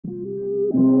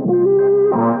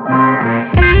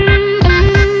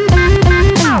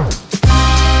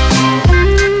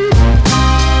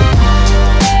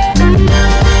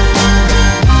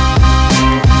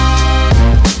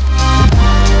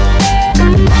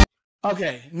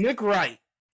Okay, Nick Wright.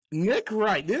 Nick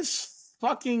Wright, this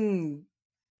fucking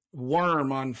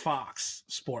worm on Fox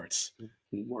Sports.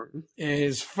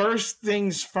 His First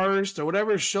Things First, or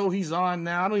whatever show he's on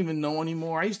now. I don't even know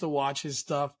anymore. I used to watch his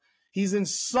stuff. He's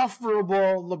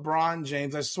insufferable, LeBron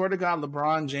James. I swear to God,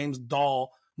 LeBron James'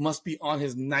 doll must be on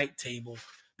his night table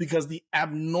because the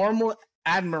abnormal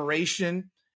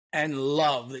admiration and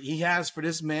love that he has for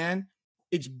this man,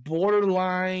 it's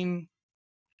borderline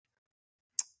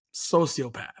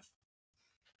sociopath.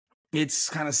 It's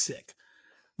kind of sick.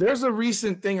 There's a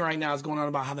recent thing right now that's going on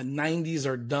about how the 90s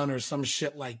are done or some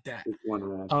shit like that.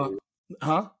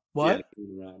 Huh? What?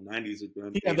 Yeah, 90s are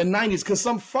done. Yeah, the 90s, because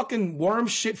some fucking worm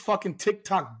shit fucking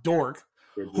TikTok dork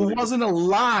who wasn't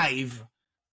alive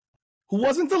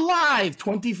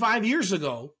 25 years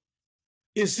ago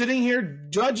is sitting here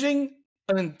judging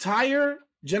an entire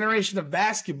generation of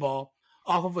basketball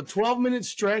off of a 12-minute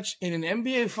stretch in an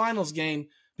NBA Finals game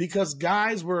because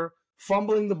guys were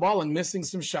fumbling the ball and missing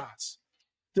some shots.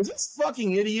 Does this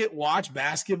fucking idiot watch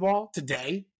basketball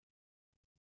today?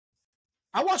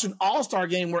 I watched an all-star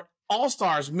game where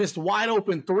all-stars missed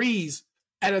wide-open threes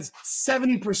at a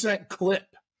 70% clip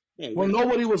where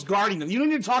nobody was guarding them. You don't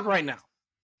need to talk right now.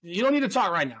 You don't need to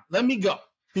talk right now. Let me go.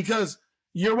 Because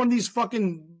you're one of these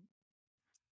fucking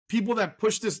people that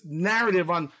push this narrative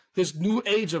on this new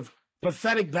age of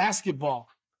pathetic basketball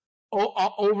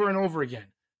over and over again.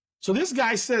 So this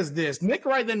guy says this. Nick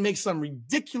Wright then makes some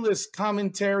ridiculous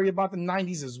commentary about the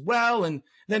 90s as well, and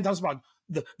then talks about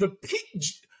the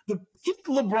peak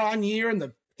LeBron year and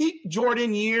the peak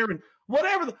Jordan year and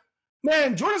whatever.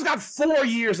 Man, Jordan's got 4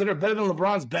 years that are better than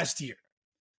LeBron's best year.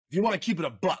 If you want to keep it a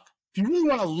buck, if you really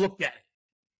want to look at it.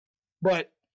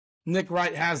 But Nick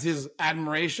Wright has his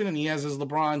admiration and he has his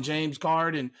LeBron James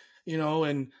card, and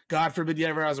and God forbid he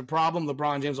ever has a problem,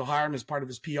 LeBron James will hire him as part of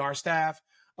his PR staff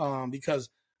because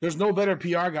there's no better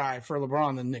PR guy for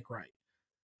LeBron than Nick Wright.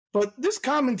 But this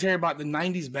commentary about the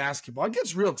 90s basketball, it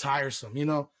gets real tiresome,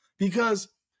 because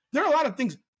there are a lot of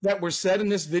things that were said in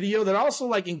this video that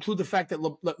also include the fact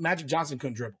that Magic Johnson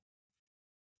couldn't dribble.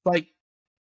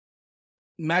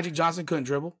 Magic Johnson couldn't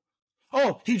dribble.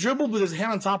 Oh, he dribbled with his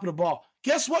hand on top of the ball.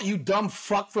 Guess what, you dumb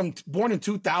fuck born in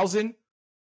 2000?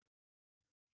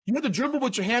 You had to dribble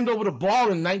with your hand over the ball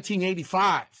in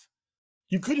 1985.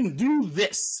 You couldn't do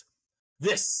this.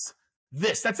 This.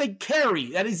 That's a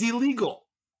carry. That is illegal.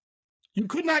 You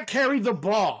could not carry the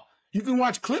ball. You can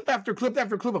watch clip after clip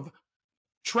after clip of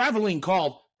traveling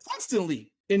called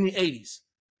constantly in the 80s.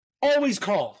 Always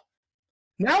called.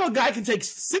 Now a guy can take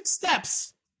 6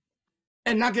 steps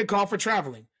and not get called for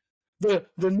traveling. The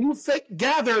new fake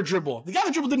gather dribble. The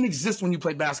gather dribble didn't exist when you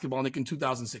played basketball, Nick, in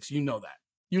 2006. You know that.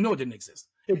 You know it didn't exist.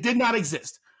 It did not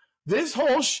exist. This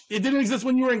whole it didn't exist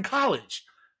when you were in college.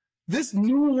 This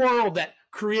new world that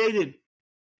created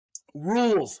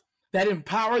rules that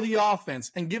empower the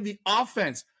offense and give the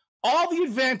offense all the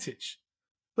advantage.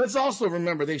 Let's also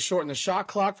remember they shortened the shot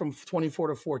clock from 24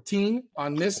 to 14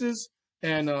 on misses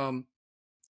and on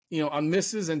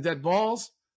misses and dead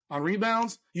balls, on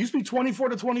rebounds. It used to be 24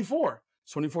 to 24.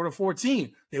 It's 24 to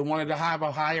 14. They wanted to have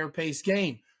a higher pace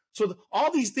game. So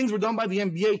all these things were done by the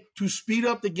NBA to speed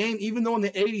up the game, even though in the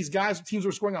 80s, teams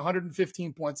were scoring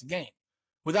 115 points a game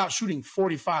without shooting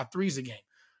 45 threes a game.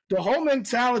 The whole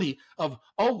mentality of,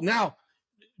 now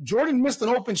Jordan missed an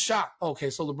open shot. Okay,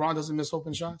 so LeBron doesn't miss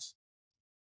open shots?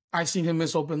 I've seen him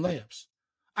miss open layups.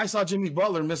 I saw Jimmy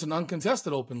Butler miss an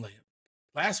uncontested open layup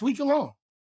last week alone.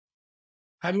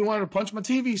 Have you wanted to punch my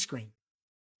TV screen?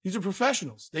 These are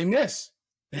professionals. They miss.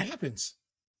 It happens.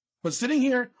 But sitting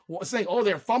here saying,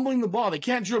 they're fumbling the ball, they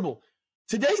can't dribble.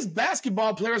 Today's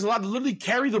basketball player is allowed to literally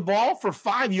carry the ball for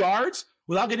 5 yards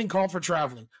without getting called for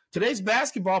traveling. Today's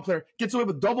basketball player gets away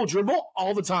with double dribble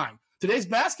all the time. Today's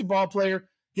basketball player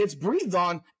gets breathed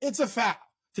on, it's a foul.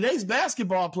 Today's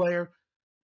basketball player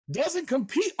doesn't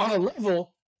compete on a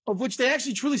level of which they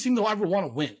actually truly seem to ever want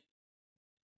to win.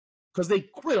 Because they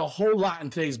quit a whole lot in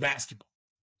today's basketball.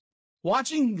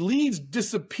 Watching leads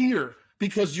disappear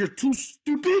because you're too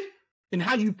stupid in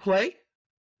how you play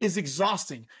is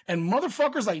exhausting. And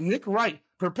motherfuckers like Nick Wright,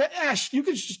 you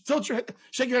can shake your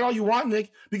head all you want,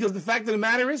 Nick, because the fact of the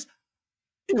matter is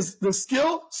the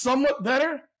skill somewhat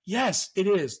better? Yes, it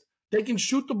is. They can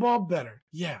shoot the ball better.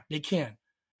 Yeah, they can.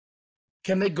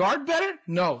 Can they guard better?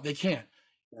 No, they can't.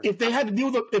 If they had to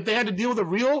deal with a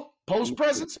real post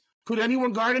presence, could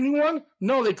anyone guard anyone?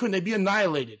 No, they couldn't. They'd be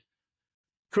annihilated.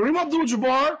 Kareem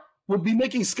Abdul-Jabbar would be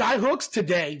making sky hooks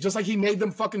today, just like he made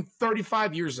them fucking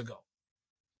 35 years ago.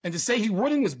 And to say he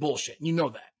wouldn't is bullshit. You know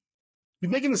that. He's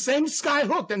making the same sky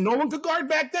hook that no one could guard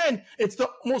back then. It's the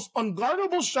most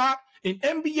unguardable shot in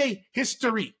NBA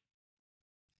history.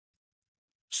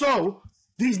 So,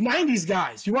 these 90s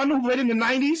guys, you want to know who played in the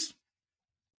 90s?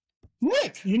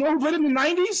 Nick, you know who played in the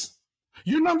 90s?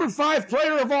 Your number 5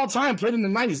 player of all time played in the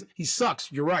 90s. He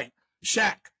sucks. You're right.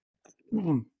 Shaq.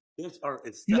 You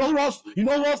know who else? You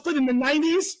know who else played in the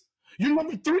 90s? Your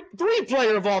number 3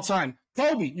 player of all time.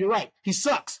 Kobe. You're right. He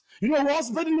sucks. You know who else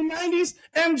played in the 90s?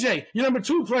 MJ. Your number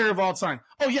 2 player of all time.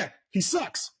 Oh, yeah. He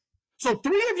sucks. So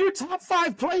 3 of your top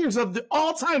 5 players of the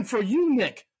all time for you,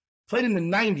 Nick, played in the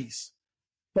 90s.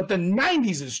 But the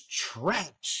 90s is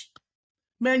trash.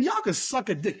 Man, y'all can suck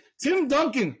a dick. Tim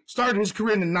Duncan started his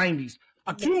career in the 90s.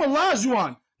 Akeem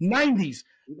Olajuwon, 90s.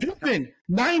 Pippen,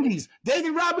 90s.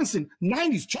 David Robinson,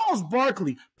 90s. Charles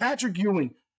Barkley, Patrick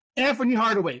Ewing, Anthony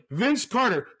Hardaway, Vince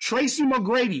Carter, Tracy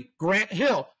McGrady, Grant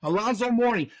Hill, Alonzo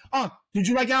Mourning. Did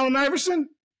you like Allen Iverson?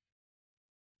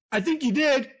 I think you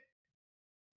did.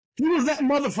 He was that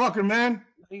motherfucker, man.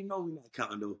 You know we're not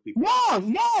counting those people.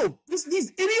 No.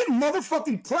 These idiot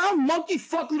motherfucking clown monkey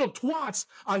fuck little twats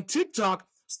on TikTok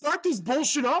start this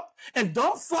bullshit up, and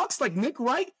dumb fucks like Nick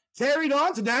Wright carried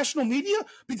on to national media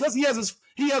because he has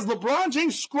LeBron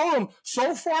James scrotum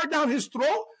so far down his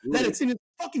throat that it's in his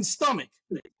fucking stomach.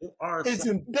 It's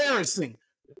embarrassing.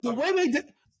 The way they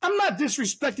did. I'm not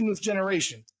disrespecting this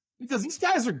generation because these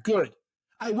guys are good.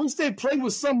 I wish they played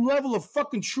with some level of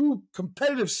fucking true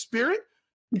competitive spirit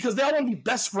because they all want to be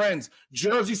best friends.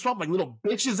 Jersey swap like little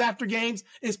bitches after games.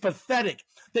 It's pathetic.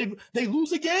 They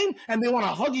lose a game and they want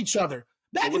to hug each other.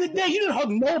 Back in the day, you didn't hug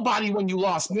nobody when you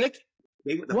lost, Nick.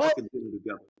 They went to fucking dinner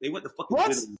together. They went to fucking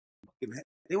dinner.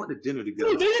 They went to dinner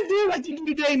together. Dude, they didn't do it like they do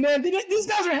today, man. These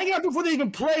guys are hanging out before they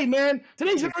even play, man.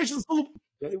 Today's generation is full of...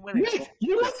 Nick,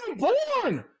 you weren't even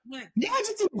born.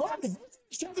 Magic didn't born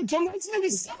until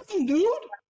 1997, dude.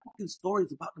 Fucking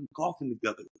stories about them golfing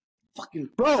together. Fucking...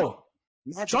 Bro,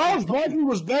 Charles Barkley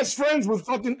was best friends with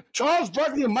fucking... Charles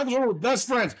Barkley and Michael Jordan were best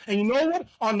friends. And you know what?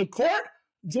 On the court,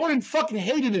 Jordan fucking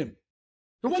hated him.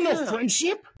 There wasn't no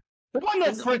friendship. There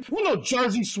wasn't no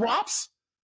jersey swaps.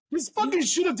 This fucking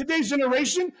shit of today's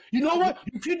generation, you know what?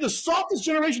 You create the softest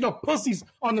generation of pussies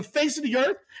on the face of the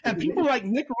earth, and people like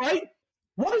Nick Wright.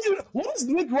 What is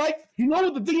Nick Wright? You know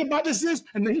what the thing about this is?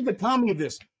 And here's the comedy of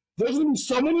this. There's going to be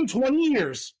someone in 20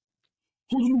 years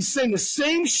who's going to be saying the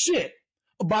same shit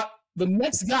about the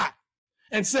next guy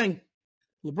and saying,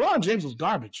 LeBron James was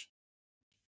garbage.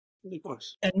 Of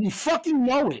course. And you fucking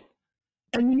know it.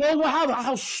 And you know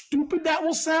how stupid that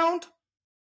will sound?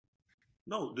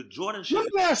 No, the Jordan shit.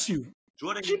 Let me ask you.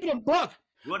 Jordan, keep it a buck.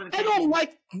 Jordan I don't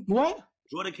like what?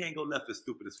 Jordan can't go left is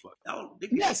stupid as fuck.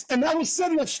 Yes, and that was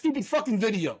said in that stupid fucking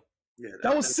video. Yeah,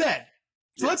 that was said.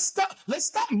 So let's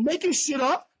stop making shit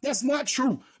up. That's not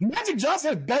true. Magic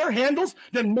Johnson has better handles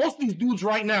than most of these dudes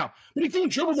right now. But he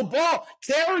can't dribble the ball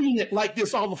carrying it like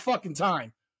this all the fucking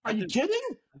time. Are you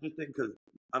kidding? I just think because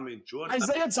Jordan.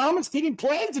 Isaiah Thomas didn't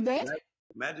play today.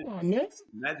 Magic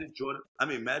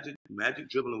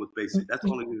dribbling was basic. That's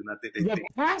the only reason I think the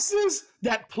passes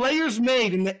that players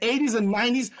made in the 80s and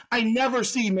 90s, I never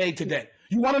see made today.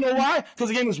 You want to know why? Because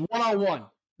the game is one-on-one.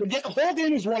 The whole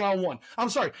game is one-on-one. I'm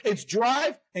sorry. It's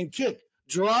drive and kick.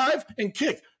 Drive and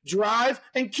kick. Drive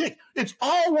and kick. It's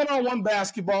all one-on-one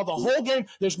basketball. The whole game.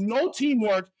 There's no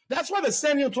teamwork. That's why the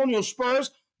San Antonio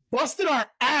Spurs busted our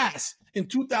ass in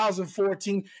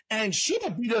 2014 and should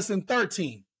have beat us in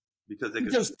 13.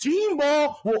 Because team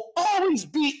ball will always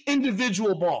beat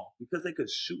individual ball. Because they could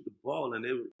shoot the ball and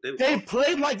they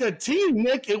played like a team,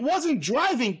 Nick. It wasn't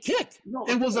driving kick. No,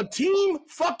 it was a team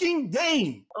fucking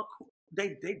game.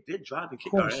 They did drive and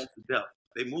kick our ass to death.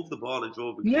 They moved the ball and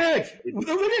drove. Nick, they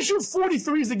didn't shoot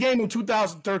 43s a game in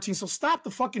 2013, so stop the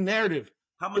fucking narrative.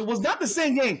 It was not the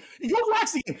same game. You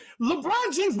watch the game.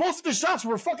 LeBron James, most of the shots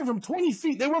were fucking from 20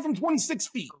 feet. They were from 26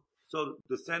 feet. So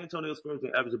the San Antonio Spurs,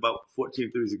 they average about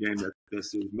 14 threes a game that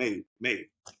series made.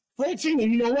 14,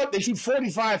 and you know what? They shoot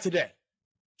 45 today.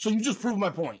 So you just proved my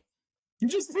point.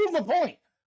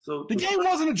 So the game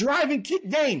wasn't a drive and kick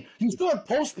game. You still had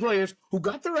post players who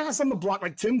got their ass on the block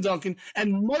like Tim Duncan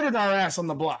and murdered our ass on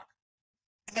the block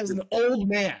as an old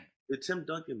man. Did Tim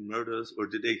Duncan murder us, or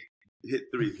did they hit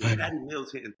threes? Patty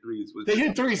Mills hitting threes. They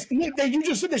hit threes. Nick, you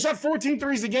just said they shot 14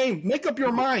 threes a game. Make up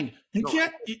your mind. You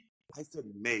can't. I said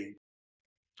made.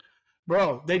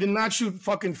 Bro, they did not shoot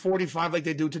fucking 45 like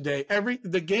they do today.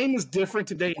 The game is different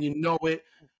today, and you know it.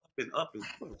 Up and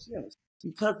close, yes.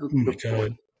 Because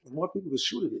more people were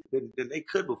shooting it than they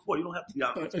could before. You don't have to be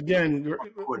out. Again,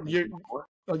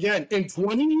 Again, in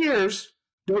 20 years,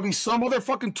 there'll be some other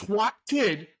fucking twat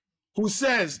kid who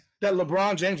says that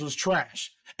LeBron James was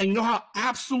trash. And you know how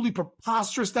absolutely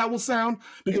preposterous that will sound?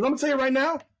 Because I'm going to tell you right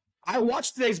now, I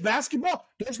watched today's basketball.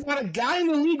 There's not a guy in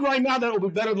the league right now that will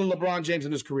be better than LeBron James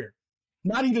in his career.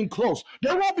 Not even close.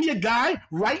 There won't be a guy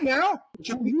right now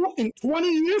in 20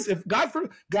 years, if God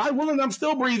willing, I'm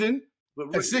still breathing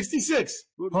at 66.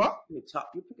 Huh? You're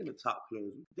picking the top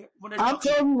players. I'm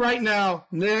telling you right now,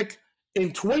 Nick,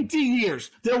 in 20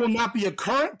 years, there will not be a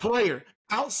current player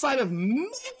outside of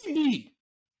maybe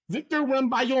Victor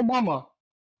Wembanyama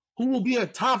who will be a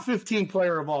top 15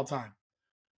 player of all time.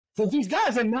 So these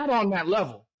guys are not on that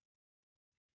level.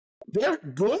 They're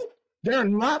good. They're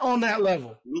not on that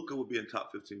level. Luka will be in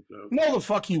top 15 player. No, the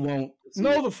fuck he won't.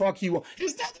 No, the fuck he won't.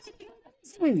 He's never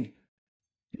going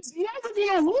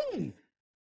to win.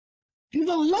 He's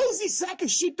a lazy sack of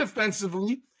shit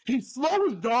defensively. He's slow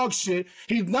as dog shit.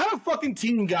 He's not a fucking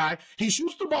team guy. He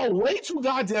shoots the ball way too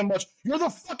goddamn much. You're the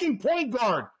fucking point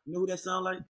guard. You know who that sound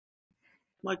like?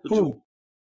 Michael Who? Jordan.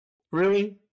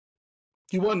 Really?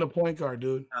 He wasn't a point guard,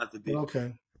 dude.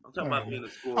 Okay. I'm talking about being a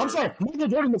scorer. I'm sorry. Michael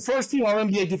Jordan, the first team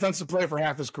All-NBA defensive player for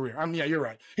half his career. Yeah, you're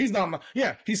right. He's not.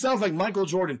 He sounds like Michael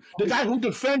Jordan, the guy who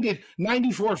defended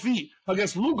 94 feet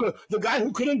against Luka, the guy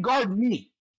who couldn't guard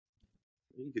me.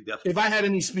 He could definitely. If I had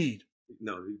any speed.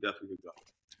 No, he definitely could guard.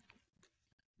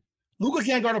 Luka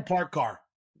can't guard a parked car.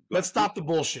 Let's stop the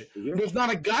bullshit. Yeah. There's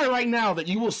not a guy right now that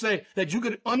you will say, that you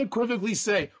could unequivocally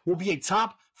say will be a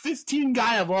top 15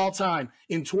 guy of all time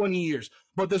in 20 years.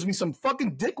 But there's going to be some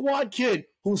fucking dickwad kid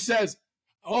who says,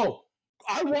 oh,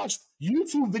 I watched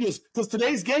YouTube videos because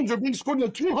today's games are being scored in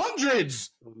the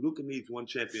 200s. Luka needs one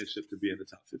championship to be in the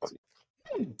top 15.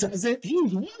 He doesn't. He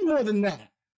needs one more than that.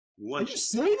 One. Are you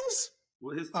serious?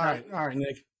 Well, all right,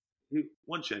 Nick.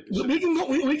 One championship.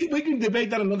 We can debate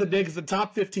that another day because the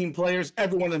top 15 players,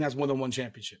 every one of them has more than one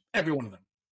championship. Every one of them.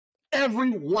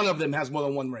 Every one of them has more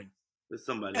than one ring. There's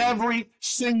somebody. Every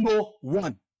single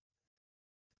one.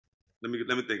 Let me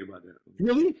think about that.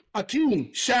 Really?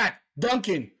 Akeem, Shaq,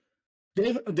 Duncan.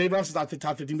 Dave Robinson's not the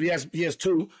top 15, but he has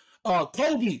two.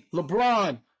 Kobe,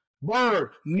 LeBron, Bird,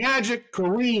 Magic,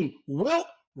 Kareem, Wilt,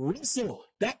 Russell.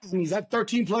 That means that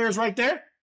 13 players right there.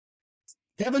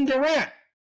 Kevin Durant.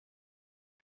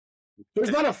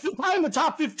 There's not a guy in the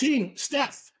top 15,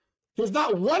 Steph. There's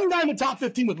not one guy in the top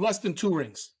 15 with less than 2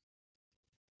 rings.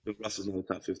 Russell's in the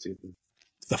top 15.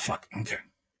 The fuck? Okay.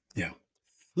 Yeah.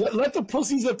 Let the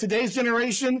pussies of today's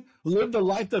generation live the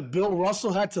life that Bill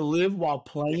Russell had to live while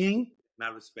playing.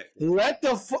 Not respect. Let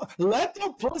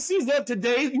the pussies of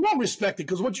today, you won't respect it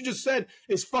because what you just said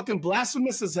is fucking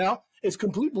blasphemous as hell. It's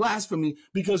complete blasphemy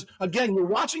because, again, you're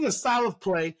watching a style of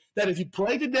play that if he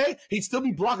played today, he'd still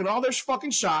be blocking all their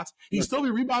fucking shots. He'd still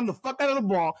be rebounding the fuck out of the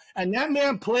ball. And that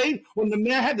man played when the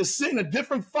man had to sit in a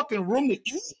different fucking room to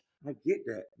eat. I get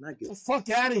that. Get the fuck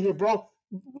out of here, bro.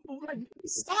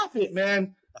 Stop it,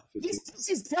 man. This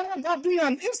is telling about being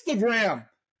on Instagram.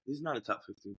 He's not a top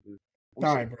 15 player.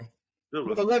 All right, bro.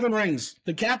 With 11 rings.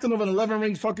 The captain of an 11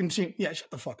 rings fucking team. Yeah,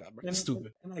 shut the fuck up, bro. That's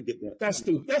stupid. And I get that. That's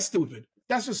stupid. That's stupid.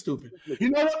 That's just stupid. You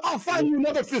know what? I'll find you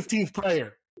another 15th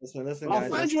player. Listen, I'll guys,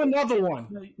 find you another one.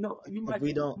 No, if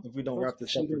we don't wrap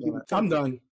this up, I'm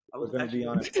done. We're going to be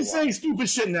on it. He's saying stupid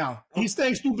shit now. He's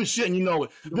saying stupid shit and you know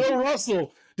it. Bill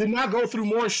Russell did not go through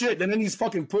more shit than any of these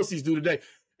fucking pussies do today.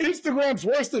 Instagram's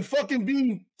worse than fucking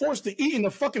being forced to eat in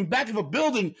the fucking back of a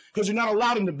building because you're not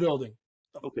allowed in the building.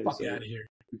 Okay, fuck so out of here.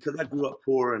 Because I grew up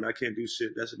poor and I can't do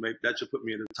shit, that should put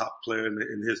me in the top player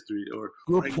in history. Or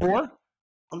you're poor?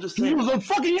 I'm just saying. He was a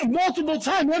fucking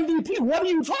multiple-time MVP. What are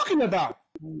you talking about?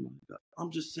 Oh my God.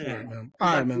 I'm just saying.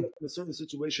 All right, man. In a certain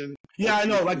situation. Yeah, I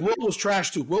know. Like, Will was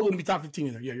trash, too. Will wouldn't be top 15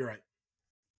 either. Yeah, you're right.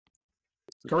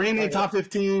 Kareem ain't top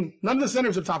 15. None of the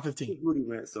centers are top 15. Rudy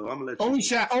rant, so I'm going to let you.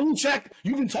 Only Shaq.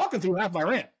 You've been talking through half my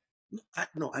rant. I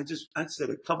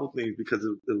said a couple things because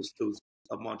it was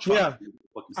a Montreal. Yeah.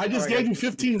 I just gave you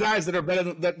 15 guys that are better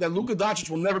than that Luka Doncic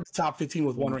will never be top 15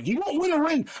 with one ring. He won't win a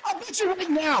ring. I'll bet you right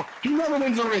now he never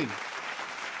wins a ring.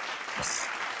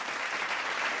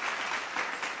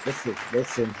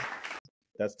 Listen.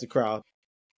 That's the crowd.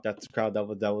 That's the crowd that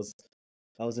was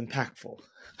impactful.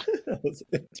 That was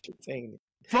entertaining.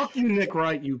 Fuck you, Nick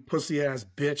Wright, you pussy ass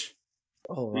bitch.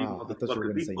 Oh wow! I thought you were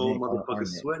going to say old motherfuckers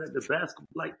sweat at the basketball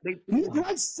like they. Nick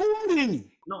Wright's 40.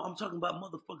 No, I'm talking about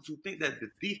motherfuckers who think that the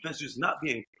defense is not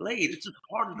being played. It's just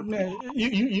harder to play.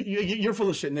 You're full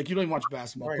of shit, Nick. You don't even watch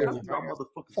basketball.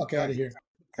 Fuck out of here.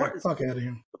 Fuck out of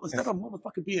here. Instead of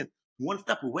motherfucker being one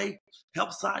step away,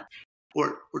 help side,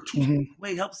 or 2 feet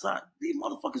away, help side. These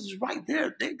motherfuckers is right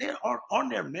there. They are on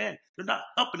their man. They're not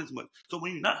helping as much. So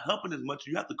when you're not helping as much,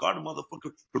 you have to guard a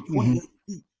motherfucker for 28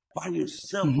 feet by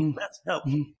yourself with less help.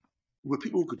 With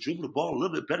people who could dribble the ball a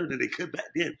little bit better than they could back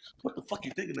then, what the fuck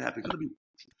you thinking to happen? It's gonna be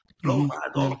blow by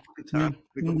all the fucking time.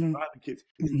 They're gonna drive the kicks.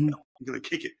 You're gonna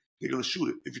kick it. They're gonna shoot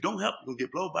it. If you don't help, you're gonna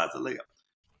get blow by as a layup.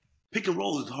 Pick and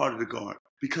roll is harder to guard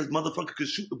because motherfucker can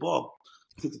shoot the ball.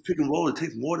 Because pick and roll, it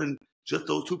takes more than just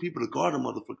those 2 people to guard a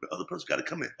motherfucker. The other person got to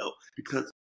come and help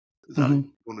because it's not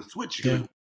on the switch.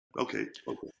 Okay.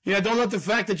 Yeah, don't let the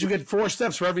fact that you get 4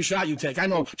 steps for every shot you take. I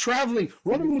know traveling,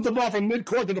 running with the ball from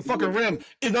midcourt to the fucking rim,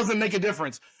 it doesn't make a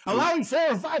difference. Allowing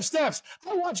 4 or 5 steps.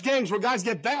 I watch games where guys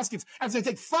get baskets after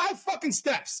they take 5 fucking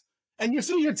steps. And you're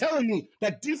sitting here telling me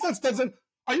that defense doesn't.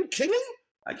 Are you kidding?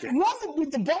 I can't. Run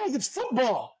with the ball, it's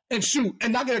football, and shoot,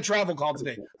 and not get a travel call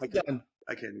today.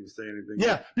 I can't even say anything.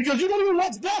 Yeah, because you don't even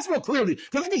watch basketball clearly.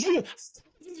 Because I can show you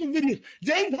videos.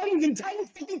 James Harden's entire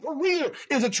fucking career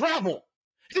is a travel.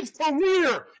 His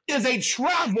career is a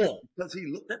travel. Because he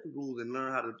looked at the rules and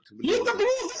learned how to look at the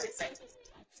rules.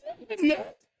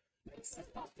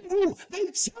 They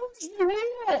changed the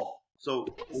rule. So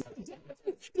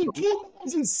in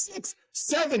 2006,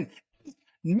 7, 8,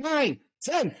 9,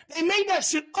 10, they made that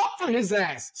shit up for his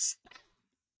ass.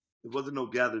 there wasn't no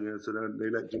gathering there, so then they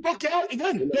let you. Okay,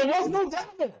 there was no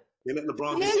gathering. They let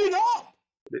LeBron. Made it up.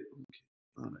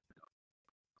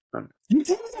 You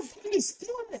tell me the fucking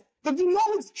spirit, but you know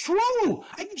it's true.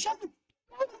 I can check the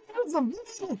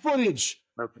video footage.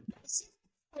 Okay.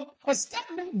 A step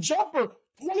back jumper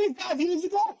 25 years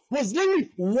ago was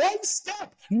literally 1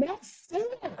 step, not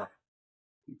 4.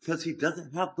 Because he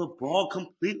doesn't have the ball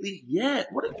completely yet.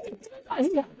 What?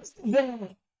 He has the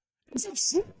ball. It's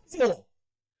acceptable.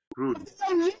 Rudy.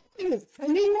 And they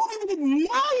won't even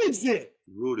acknowledge it.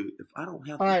 Rudy, if I don't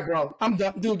have. All right, bro. I'm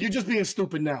done, dude. You're just being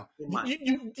stupid now.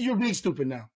 You're being stupid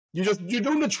now. You're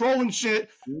doing the trolling shit,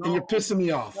 and you're pissing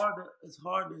me off. It's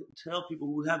hard to tell people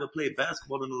who haven't played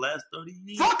basketball in the last 30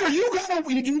 years. Fucker,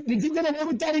 did you get away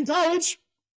with that in college?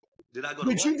 Did I go?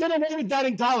 Did you get away with that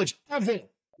in college? Ever?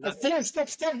 A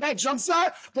 4-step back jump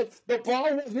shot, but the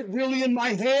ball wasn't really in my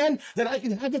hand, that I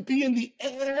can have it be in the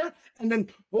air, and then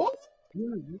what?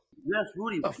 Yes,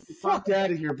 Rudy. The fuck out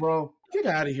of here, bro. Get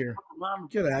out of here.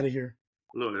 Get out of here.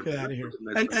 Look, Get out of here.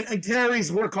 And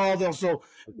carries were called also.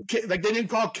 Like they didn't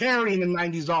call carrying in the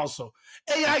 90s also.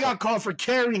 AI got called for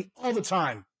carrying all the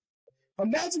time.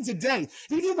 Imagine today.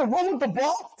 He did the run with the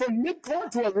ball from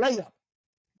midcourt to a layup.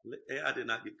 AI did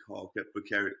not get called for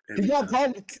carrying. He got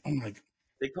called. Oh my God.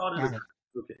 They called it.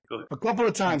 Okay, go ahead. A couple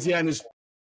of times, yeah. And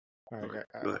All right.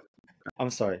 Go ahead. I'm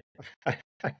sorry. I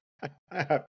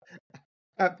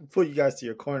have to put you guys to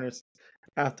your corners.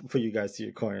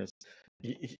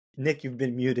 Nick, you've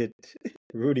been muted.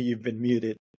 Rudy, you've been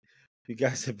muted. You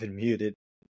guys have been muted.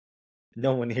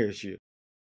 No one hears you.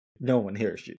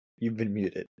 You've been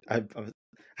muted. I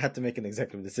had to make an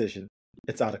executive decision.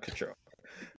 It's out of control.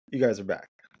 You guys are back.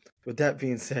 With that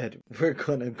being said, we're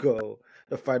going to go.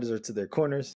 The fighters are to their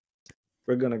corners.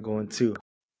 We're going to go into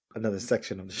another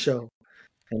section of the show.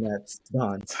 And that's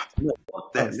Don's. No,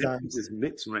 fuck that. This is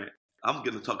Nick's rant. I'm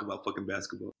going to talk about fucking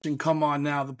basketball. Come On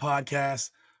Now, the podcast.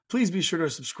 Please be sure to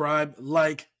subscribe,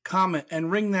 like, comment, and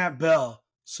ring that bell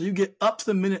so you get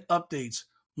up-to-the-minute updates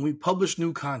when we publish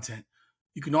new content.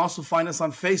 You can also find us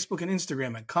on Facebook and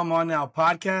Instagram at Come On Now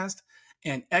Podcast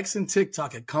and X and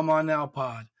TikTok at Come On Now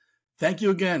Pod. Thank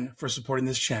you again for supporting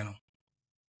this channel.